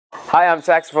Hi, I'm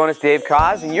saxophonist Dave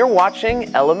Koz, and you're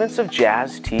watching Elements of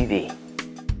Jazz TV.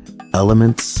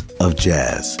 Elements of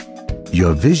Jazz,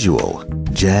 your visual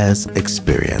jazz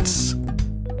experience.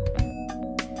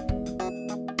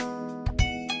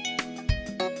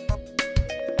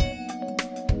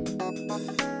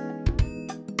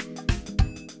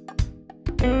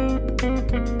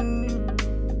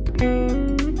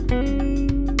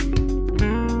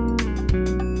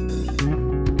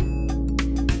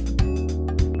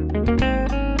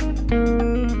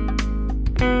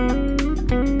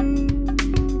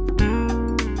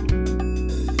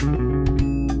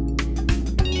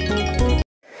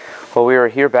 Well, we are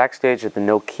here backstage at the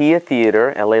Nokia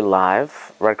Theater, LA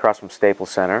Live, right across from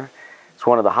Staples Center. It's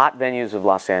one of the hot venues of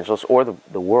Los Angeles, or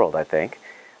the world, I think.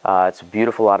 It's a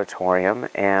beautiful auditorium,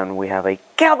 and we have a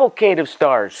cavalcade of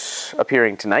stars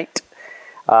appearing tonight.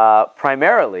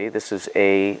 Primarily, this is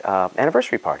a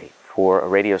anniversary party for a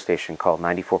radio station called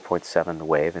 94.7 The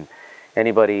Wave, and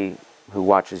anybody who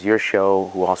watches your show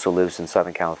who also lives in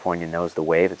Southern California knows The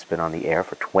Wave. It's been on the air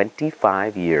for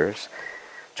 25 years.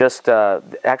 Just,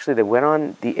 actually, they went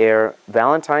on the air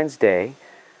Valentine's Day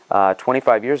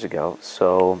 25 years ago,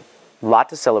 so a lot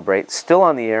to celebrate. Still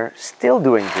on the air, still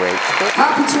doing great.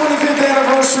 Happy 25th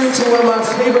anniversary to one of my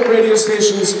favorite radio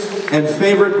stations and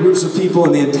favorite groups of people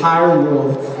in the entire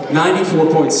world,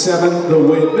 94.7 The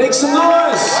Wave. Make some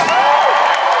noise!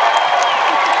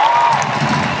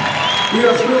 We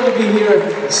are thrilled to be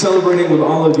here celebrating with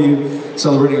all of you,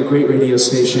 celebrating a great radio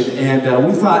station, and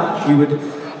we thought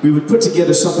we would put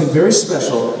together something very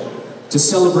special to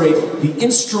celebrate the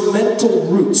instrumental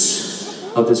roots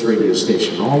of this radio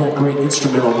station. All that great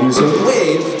instrumental music.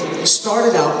 Wave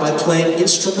started out by playing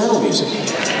instrumental music.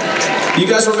 You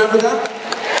guys remember that?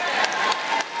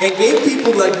 And gave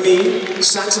people like me,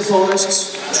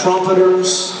 saxophonists,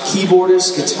 trumpeters,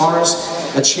 keyboardists,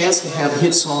 guitarists, a chance to have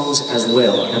hit songs as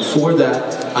well. And for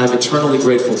that, I'm eternally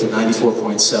grateful to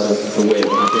 94.7 The Wave.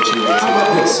 And I bet you will. How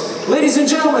about this? Ladies and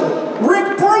gentlemen,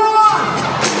 Rick Braun!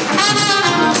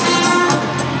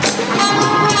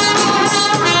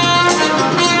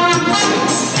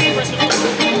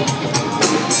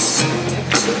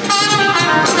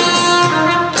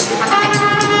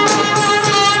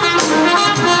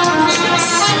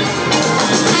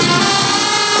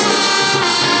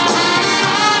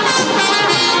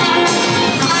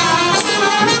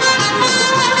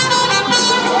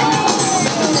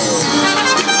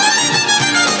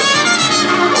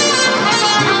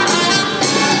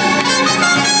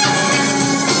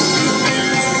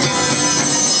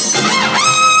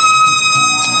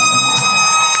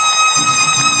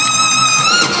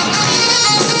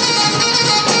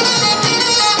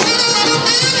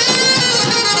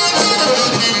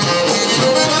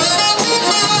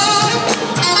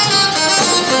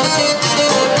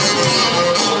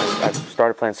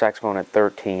 Started playing saxophone at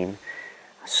 13,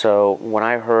 so when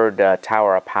I heard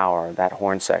Tower of Power, that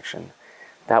horn section,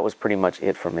 that was pretty much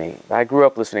it for me. I grew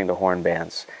up listening to horn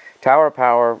bands. Tower of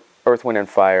Power, Earth, Wind &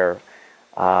 Fire,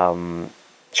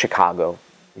 Chicago,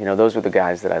 you know, those were the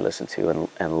guys that I listened to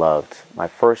and loved. My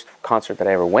first concert that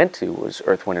I ever went to was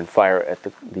Earth, Wind & Fire at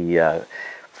the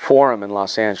Forum in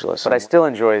Los Angeles. But I still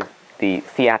enjoy the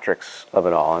theatrics of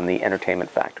it all and the entertainment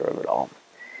factor of it all.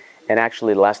 And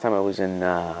actually, the last time I was in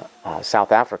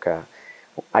South Africa,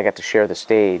 I got to share the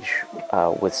stage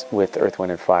with Earth,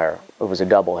 Wind & Fire. It was a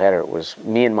double header. It was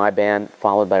me and my band,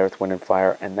 followed by Earth, Wind &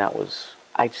 Fire, and that was,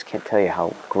 I just can't tell you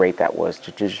how great that was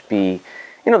to just be,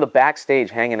 you know, the backstage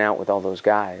hanging out with all those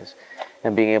guys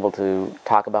and being able to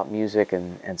talk about music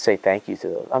and say thank you to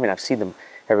those. I mean, I've seen them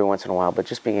every once in a while, but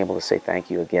just being able to say thank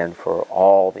you again for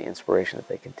all the inspiration that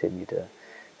they continue to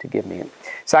give me.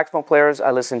 Saxophone players, I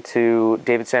listened to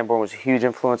David Sanborn was a huge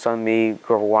influence on me,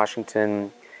 Grover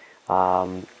Washington, I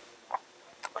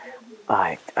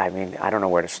mean, I don't know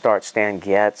where to start, Stan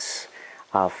Getz,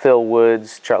 Phil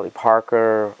Woods, Charlie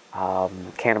Parker,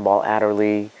 Cannonball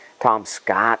Adderley, Tom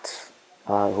Scott,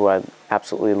 who I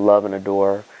absolutely love and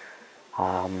adore,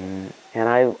 and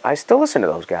I still listen to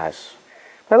those guys.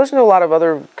 I listen to a lot of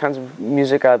other kinds of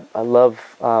music. I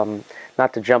love,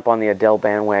 not to jump on the Adele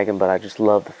bandwagon, but I just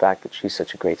love the fact that she's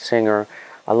such a great singer.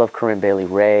 I love Corinne Bailey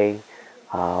Rae,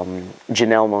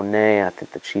 Janelle Monáe. I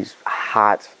think that she's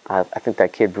hot. I think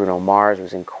that kid Bruno Mars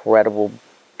was incredible,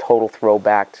 total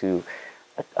throwback to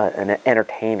an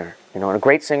entertainer. You know, and a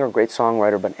great singer, great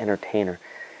songwriter, but an entertainer.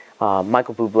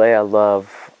 Michael Bublé, I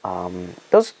love.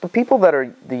 The people that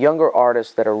are the younger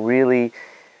artists that are really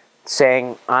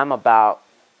saying, I'm about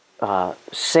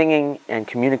singing and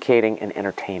communicating and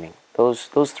entertaining.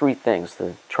 Those three things,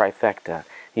 the trifecta.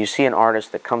 You see an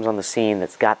artist that comes on the scene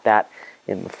that's got that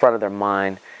in the front of their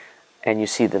mind, and you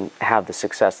see them have the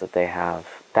success that they have,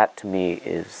 that to me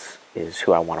is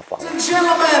who I want to follow. Ladies and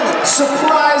gentlemen,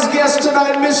 surprise guest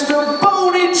tonight, Mr.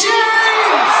 Boney James!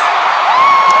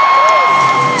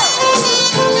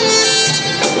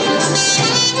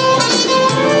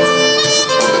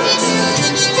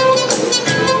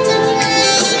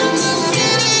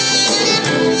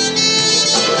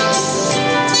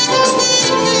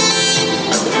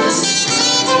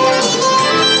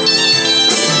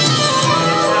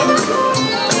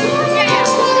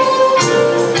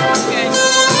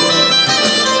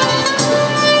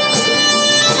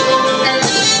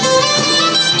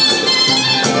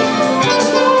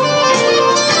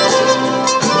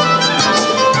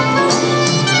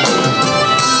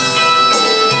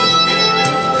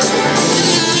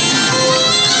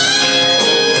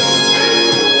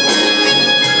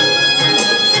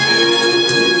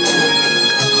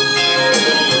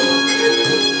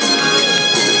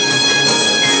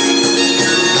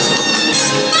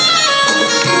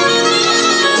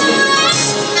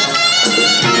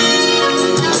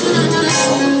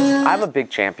 I'm a big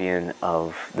champion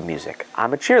of the music.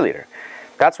 I'm a cheerleader.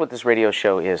 That's what this radio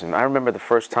show is. And I remember the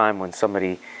first time when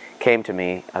somebody came to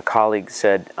me, a colleague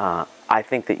said, I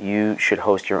think that you should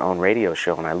host your own radio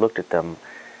show. And I looked at them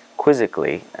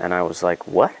quizzically, and I was like,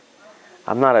 what?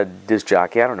 I'm not a disc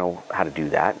jockey. I don't know how to do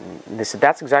that. And they said,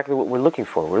 that's exactly what we're looking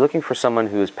for. We're looking for someone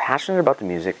who is passionate about the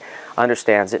music,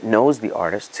 understands it, knows the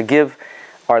artist, to give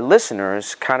our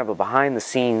listeners kind of a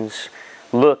behind-the-scenes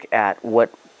look at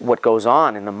what goes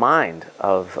on in the mind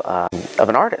of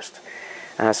an artist.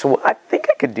 So I think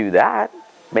I could do that,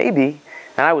 maybe.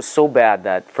 And I was so bad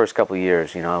that first couple of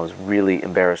years, you know, I was really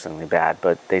embarrassingly bad.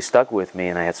 But they stuck with me,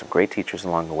 and I had some great teachers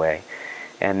along the way.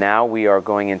 And now we are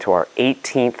going into our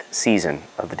 18th season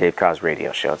of the Dave Koz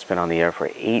radio show. It's been on the air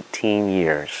for 18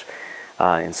 years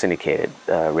in syndicated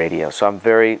radio. So I'm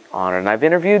very honored. And I've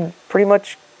interviewed pretty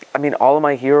much, I mean, all of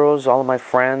my heroes, all of my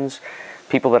friends,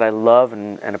 people that I love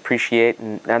and appreciate.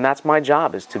 And that's my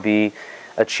job, is to be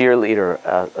a cheerleader,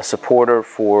 a supporter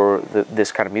for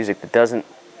this kind of music that doesn't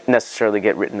necessarily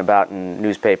get written about in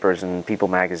newspapers and People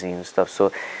magazine and stuff.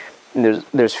 So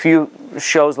there's few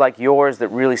shows like yours that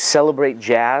really celebrate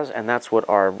jazz, and that's what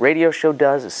our radio show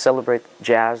does, is celebrate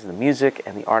jazz, the music,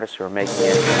 and the artists who are making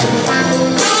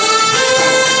it.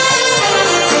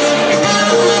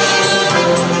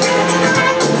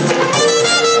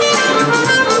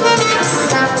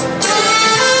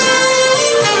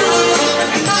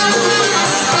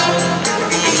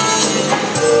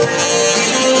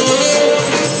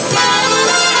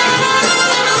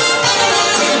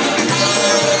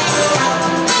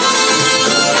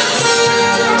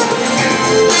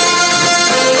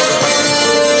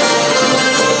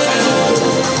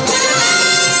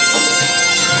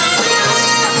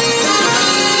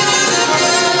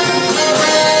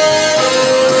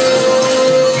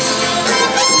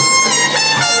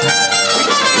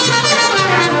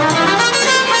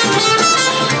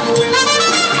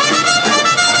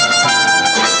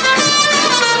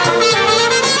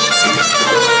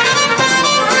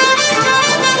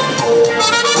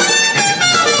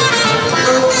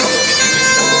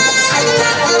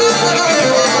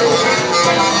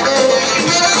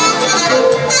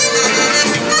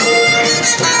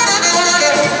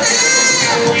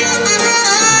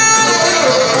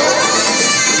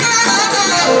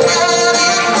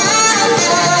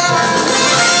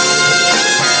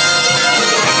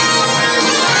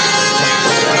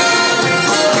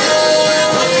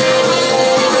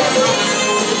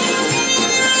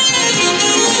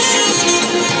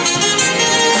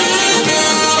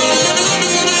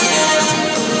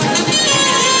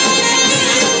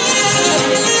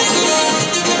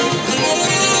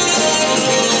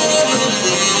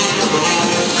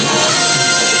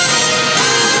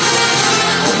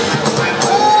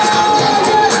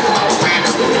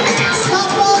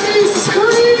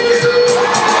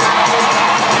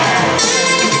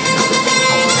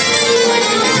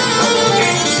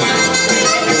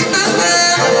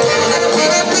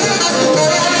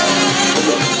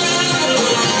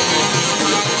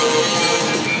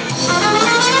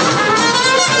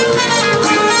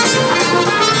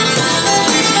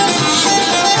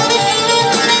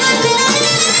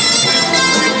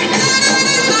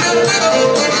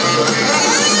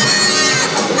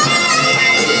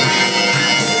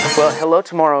 Well, Hello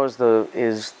Tomorrow is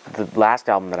the last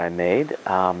album that I made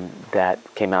that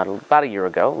came out about a year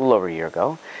ago, a little over a year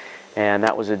ago. And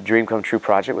that was a dream come true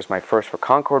project. It was my first for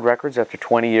Concord Records after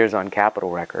 20 years on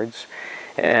Capitol Records.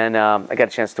 And I got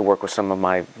a chance to work with some of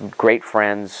my great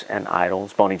friends and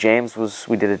idols. Boney James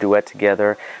we did a duet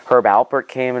together. Herb Alpert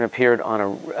came and appeared on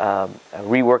a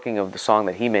reworking of the song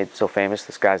that he made so famous,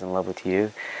 This Guy's in Love with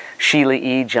You. Sheila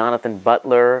E., Jonathan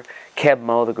Butler, Keb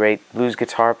Mo, the great blues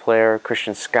guitar player,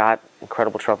 Christian Scott,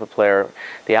 incredible trumpet player.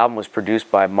 The album was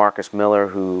produced by Marcus Miller,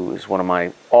 who is one of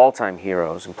my all-time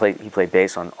heroes, and he played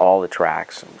bass on all the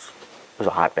tracks. It was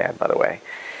a hot band, by the way.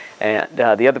 And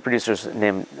the other producer's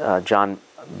named John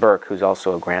Burke, who's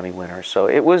also a Grammy winner. So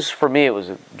for me, it was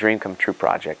a dream come true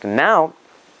project. And now,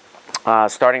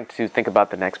 starting to think about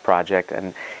the next project,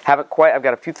 and I've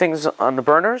got a few things on the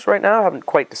burners right now. I haven't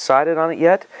quite decided on it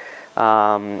yet.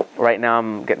 Right now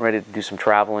I'm getting ready to do some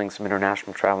traveling, some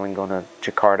international traveling, going to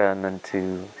Jakarta and then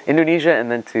to Indonesia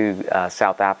and then to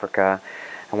South Africa.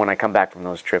 And when I come back from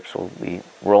those trips, we'll be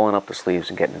rolling up the sleeves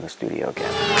and getting in the studio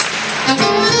again.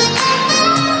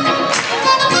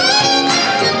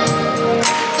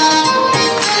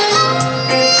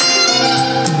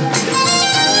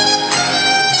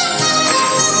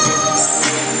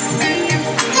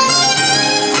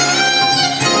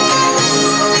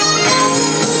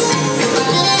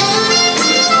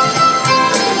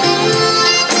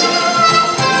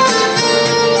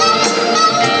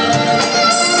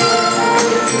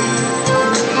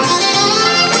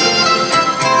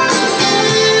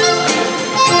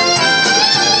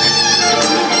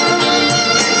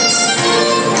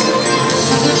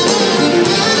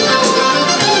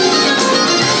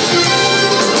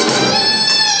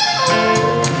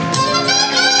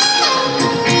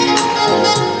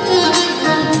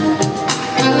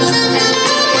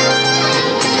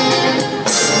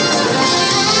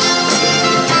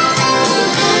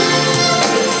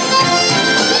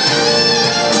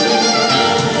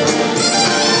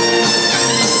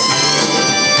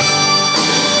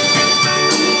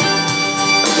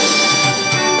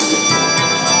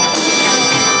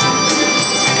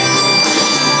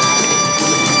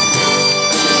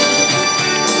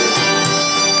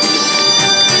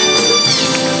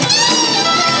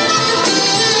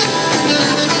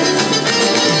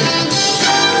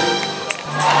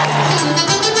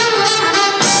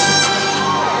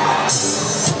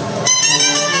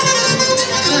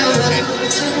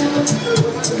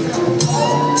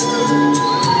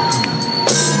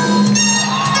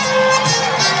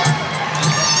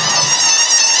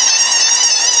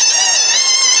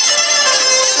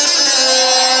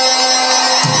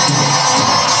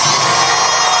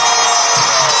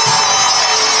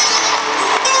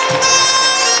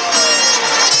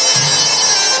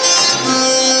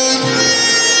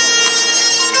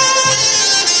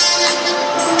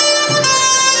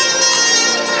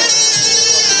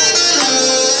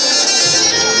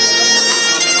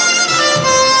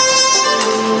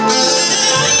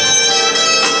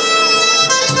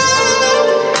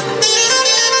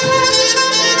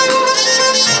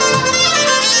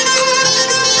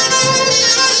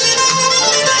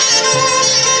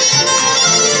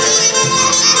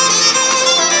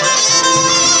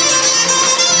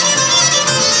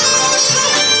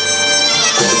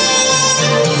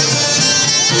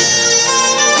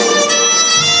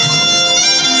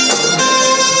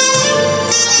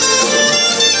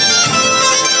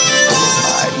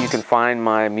 Find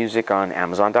my music on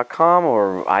Amazon.com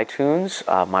or iTunes.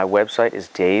 My website is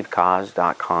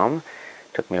davekoz.com.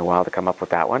 Took me a while to come up with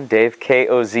that one.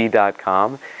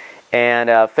 DaveKoz.com. And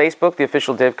Facebook, the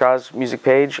official Dave Koz music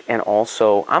page. And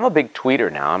also, I'm a big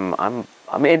tweeter now.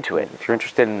 I'm into it. If you're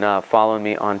interested in following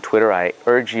me on Twitter, I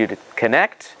urge you to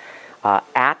connect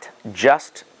at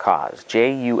JustKoz,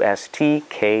 Justkoz.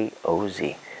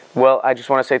 Well, I just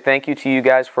want to say thank you to you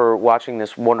guys for watching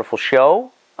this wonderful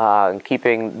show. And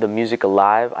keeping the music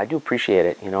alive. I do appreciate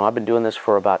it. You know, I've been doing this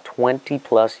for about 20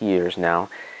 plus years now,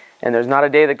 and there's not a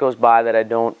day that goes by that I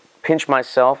don't pinch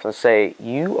myself and say,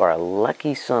 you are a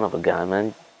lucky son of a gun,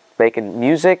 man. Making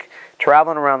music,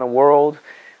 traveling around the world,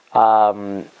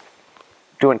 doing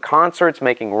concerts,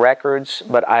 making records,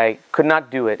 but I could not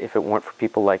do it if it weren't for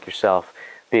people like yourself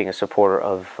being a supporter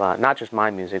of not just my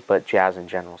music, but jazz in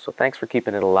general. So thanks for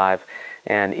keeping it alive.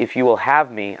 And if you will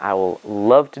have me, I will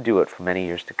love to do it for many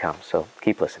years to come. So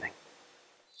keep listening.